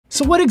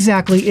So what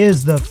exactly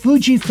is the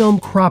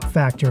Fujifilm crop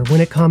factor when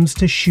it comes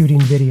to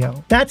shooting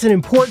video? That's an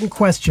important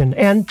question,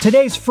 and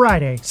today's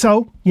Friday,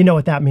 so you know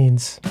what that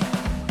means.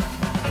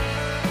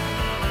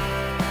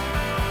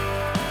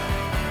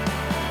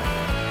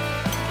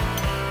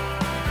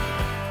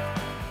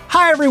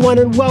 Hi everyone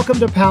and welcome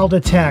to Pal to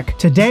Tech.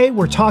 Today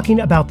we're talking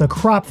about the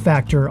crop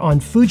factor on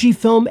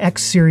Fujifilm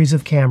X series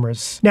of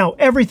cameras. Now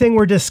everything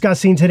we're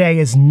discussing today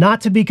is not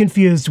to be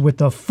confused with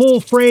the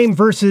full frame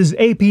versus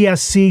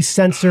APS-C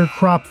sensor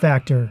crop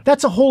factor.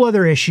 That's a whole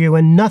other issue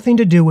and nothing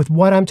to do with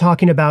what I'm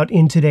talking about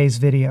in today's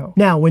video.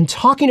 Now when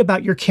talking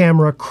about your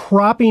camera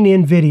cropping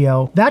in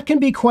video, that can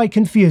be quite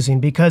confusing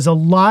because a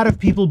lot of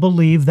people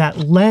believe that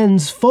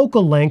lens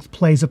focal length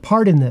plays a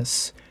part in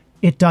this.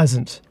 It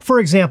doesn't. For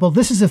example,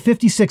 this is a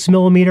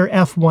 56mm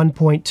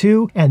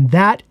f1.2, and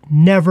that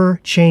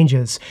never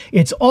changes.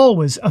 It's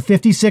always a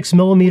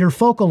 56mm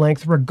focal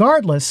length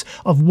regardless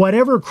of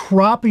whatever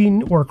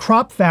cropping or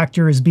crop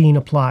factor is being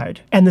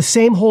applied. And the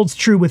same holds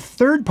true with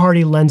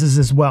third-party lenses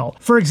as well.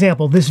 For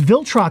example, this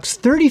Viltrox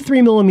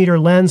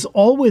 33mm lens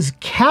always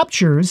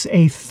captures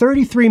a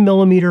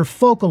 33mm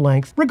focal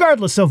length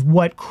regardless of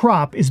what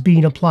crop is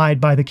being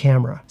applied by the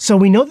camera. So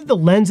we know that the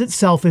lens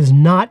itself is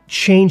not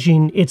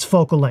changing its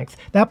focal length.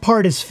 That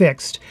part is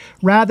fixed.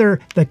 Rather,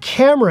 the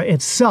camera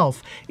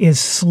itself is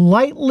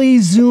slightly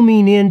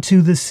zooming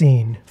into the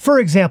scene. For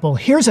example,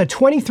 here's a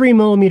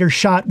 23mm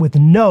shot with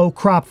no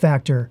crop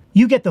factor.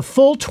 You get the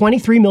full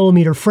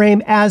 23mm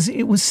frame as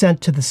it was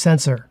sent to the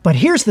sensor. But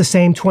here's the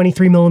same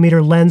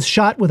 23mm lens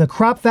shot with a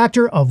crop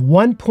factor of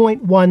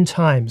 1.1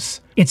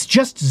 times. It's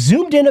just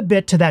zoomed in a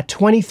bit to that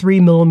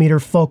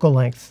 23mm focal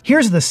length.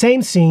 Here's the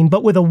same scene,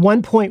 but with a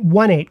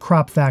 1.18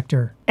 crop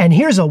factor. And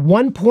here's a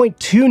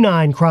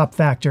 1.29 crop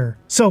factor.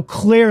 So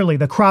clearly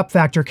the crop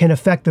factor can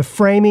affect the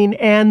framing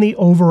and the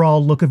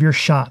overall look of your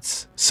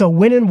shots. So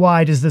when and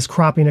why does this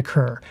cropping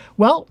occur?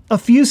 Well, a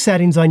few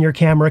settings on your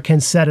camera can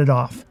set it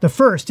off. The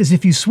first is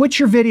if you switch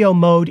your video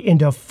mode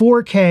into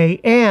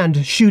 4K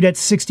and shoot at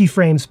 60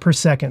 frames per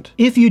second.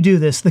 If you do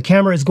this, the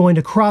camera is going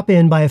to crop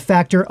in by a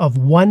factor of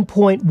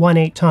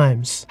 1.18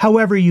 times.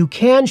 However, you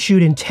can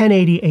shoot in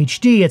 1080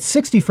 HD at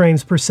 60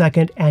 frames per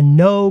second and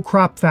no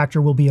crop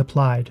factor will be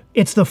applied.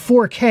 It's the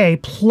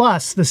 4K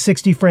plus the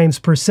 60 frames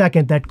per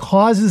second that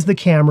causes the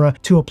camera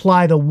to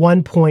apply the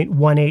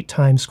 1.18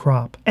 times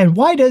crop. And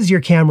why does your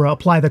camera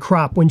apply the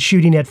crop when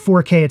shooting at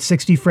 4K at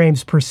 60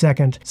 frames per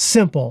second?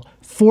 Simple.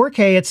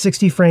 4K at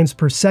 60 frames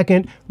per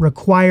second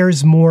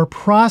requires more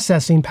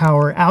processing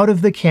power out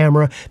of the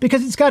camera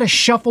because it's got to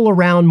shuffle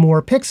around more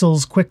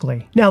pixels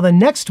quickly. Now, the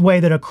next way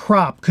that a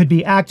crop could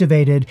be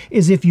activated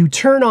is if you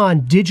turn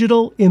on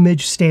digital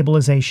image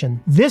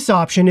stabilization. This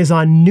option is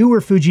on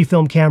newer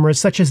Fujifilm cameras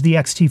such as the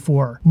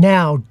X-T4.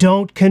 Now,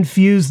 don't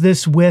confuse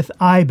this with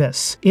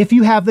IBIS. If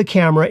you have the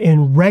camera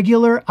in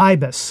regular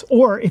IBIS,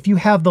 or if you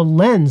have the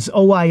lens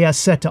OIS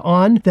set to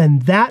on, then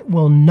that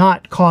will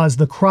not cause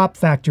the crop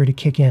factor to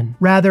kick in.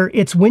 Rather,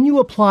 it's when you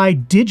apply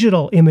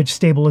digital image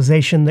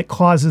stabilization that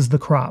causes the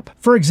crop.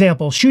 For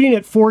example, shooting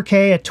at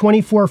 4K at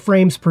 24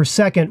 frames per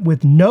second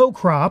with no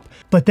crop,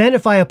 but then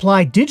if I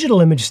apply digital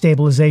image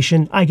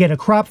stabilization, I get a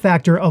crop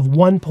factor of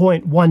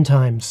 1.1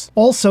 times.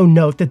 Also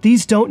note that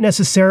these don't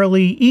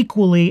necessarily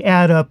equally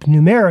add up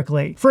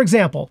numerically. For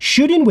example,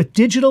 shooting with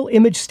digital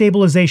image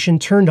stabilization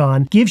turned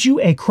on gives you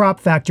a crop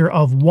factor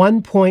of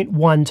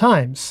 1.1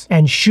 times,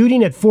 and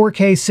shooting at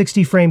 4K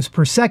 60 frames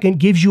per second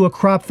gives you a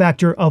crop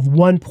factor of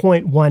 1.18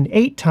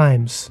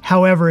 times.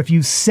 However, if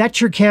you set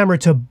your camera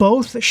to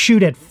both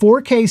shoot at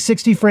 4K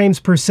 60 frames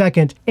per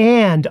second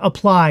and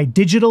apply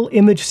digital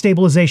image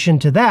stabilization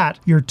to that,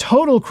 your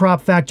total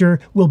crop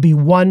factor will be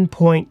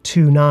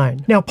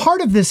 1.29. Now,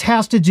 part of this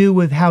has to do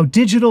with how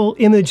digital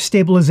image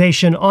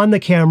stabilization on the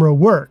camera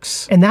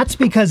works. And that's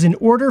because in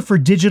order for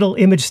digital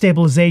image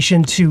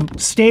stabilization to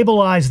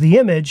stabilize the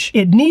image,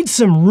 it needs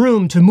some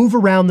room to move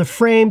around the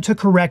frame to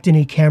correct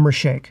any camera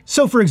shake.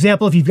 So for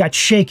example, if you've got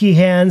shaky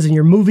hands and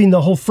you're moving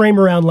the whole frame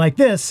around like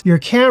this, your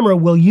camera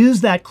will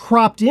use that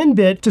cropped in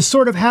bit to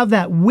sort of have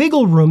that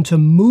wiggle room to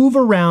move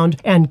around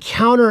and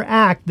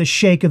counteract the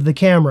shake of the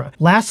camera.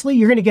 Lastly,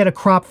 you're going to get a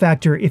crop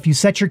factor if you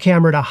set your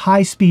camera to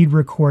high-speed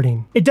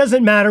recording. It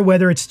doesn't matter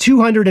whether it's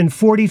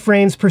 240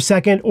 frames per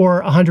second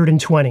or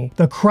 120.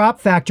 The crop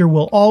factor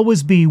will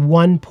always be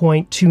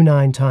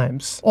 1.29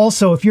 times.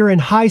 Also, if you're in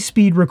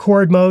high-speed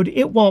record mode,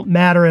 it won't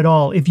matter at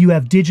all if you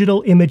have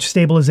digital image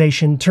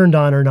stabilization turned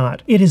on or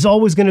not. It is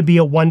always going to be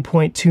a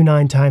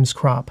 1.29 times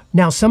crop.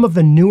 Now, some of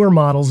the newer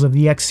models of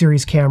the X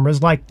series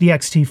cameras, like the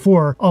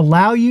X-T4,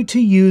 allow you to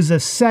use a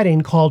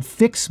setting called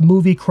Fixed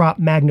Movie Crop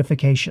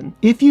Magnification.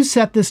 If you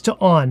set this to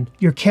on,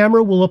 your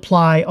camera will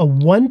apply a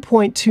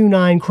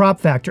 1.29 crop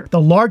factor, the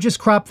largest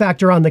crop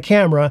factor on the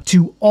camera,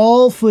 to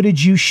all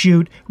footage you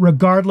shoot,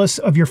 regardless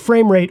of your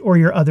frame rate or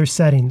your other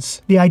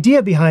settings. The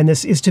idea behind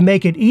this is to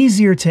make it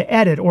easier to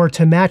edit or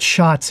to match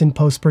shots in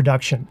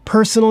post-production.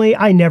 Personally,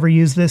 I never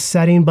use this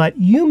setting, but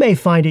you may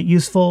find it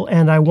useful,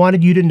 and I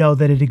wanted you to know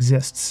that it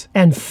exists. costs.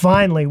 And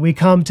finally, we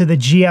come to the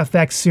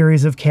GFX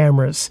series of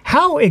cameras.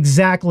 How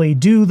exactly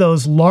do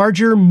those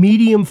larger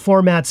medium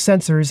format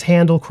sensors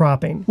handle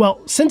cropping?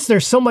 Well, since they're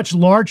so much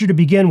larger to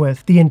begin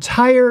with, the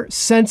entire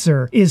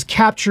sensor is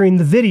capturing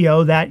the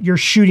video that you're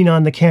shooting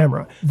on the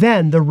camera.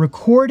 Then the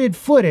recorded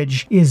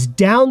footage is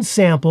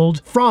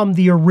downsampled from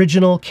the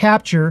original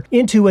capture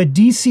into a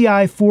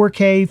DCI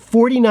 4K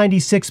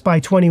 4096 by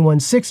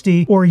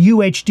 2160 or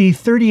UHD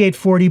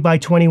 3840 by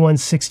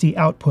 2160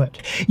 output.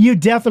 You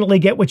definitely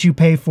get what you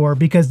pay for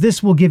because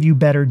this will give you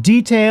better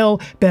detail,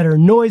 better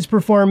noise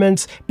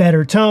performance,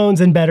 better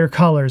tones, and better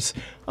colors.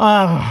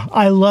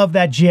 I love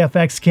that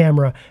GFX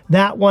camera.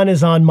 That one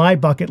is on my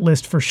bucket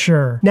list for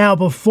sure. Now,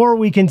 before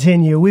we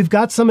continue, we've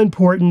got some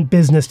important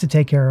business to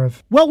take care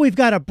of. Well, we've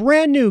got a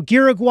brand new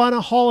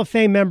Geariguana Hall of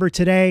Fame member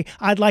today.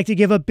 I'd like to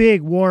give a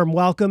big warm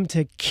welcome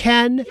to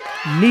Ken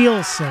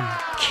Nielsen.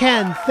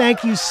 Ken,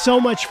 thank you so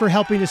much for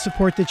helping to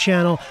support the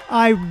channel.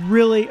 I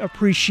really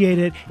appreciate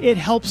it. It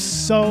helps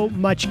so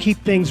much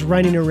keep things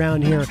running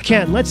around here.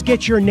 Ken, let's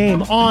get your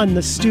name on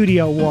the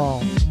studio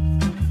wall.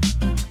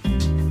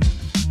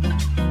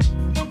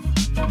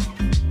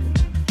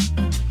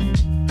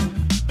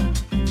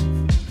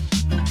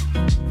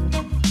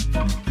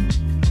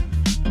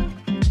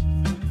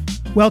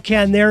 Well,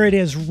 Ken, there it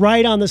is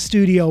right on the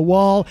studio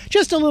wall,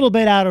 just a little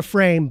bit out of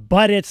frame,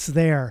 but it's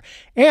there.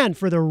 And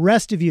for the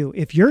rest of you,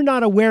 if you're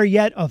not aware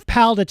yet of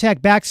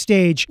Pal2Tech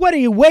Backstage, what are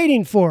you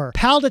waiting for?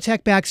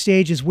 Pal2Tech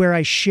Backstage is where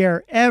I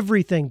share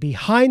everything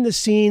behind the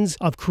scenes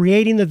of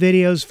creating the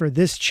videos for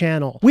this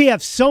channel. We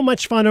have so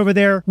much fun over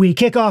there. We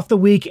kick off the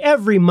week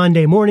every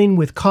Monday morning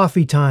with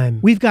coffee time.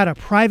 We've got a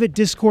private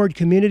Discord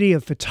community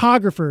of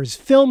photographers,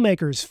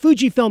 filmmakers,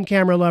 Fujifilm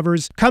camera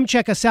lovers. Come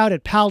check us out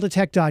at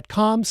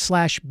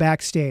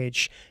pal2tech.com/backstage.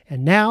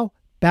 And now,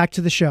 back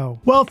to the show.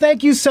 Well,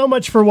 thank you so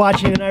much for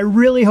watching, and I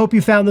really hope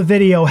you found the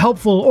video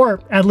helpful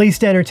or at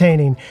least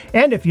entertaining.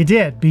 And if you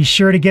did, be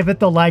sure to give it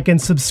the like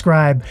and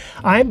subscribe.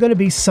 I'm going to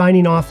be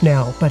signing off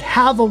now, but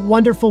have a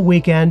wonderful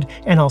weekend,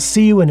 and I'll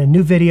see you in a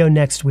new video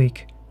next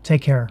week.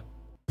 Take care.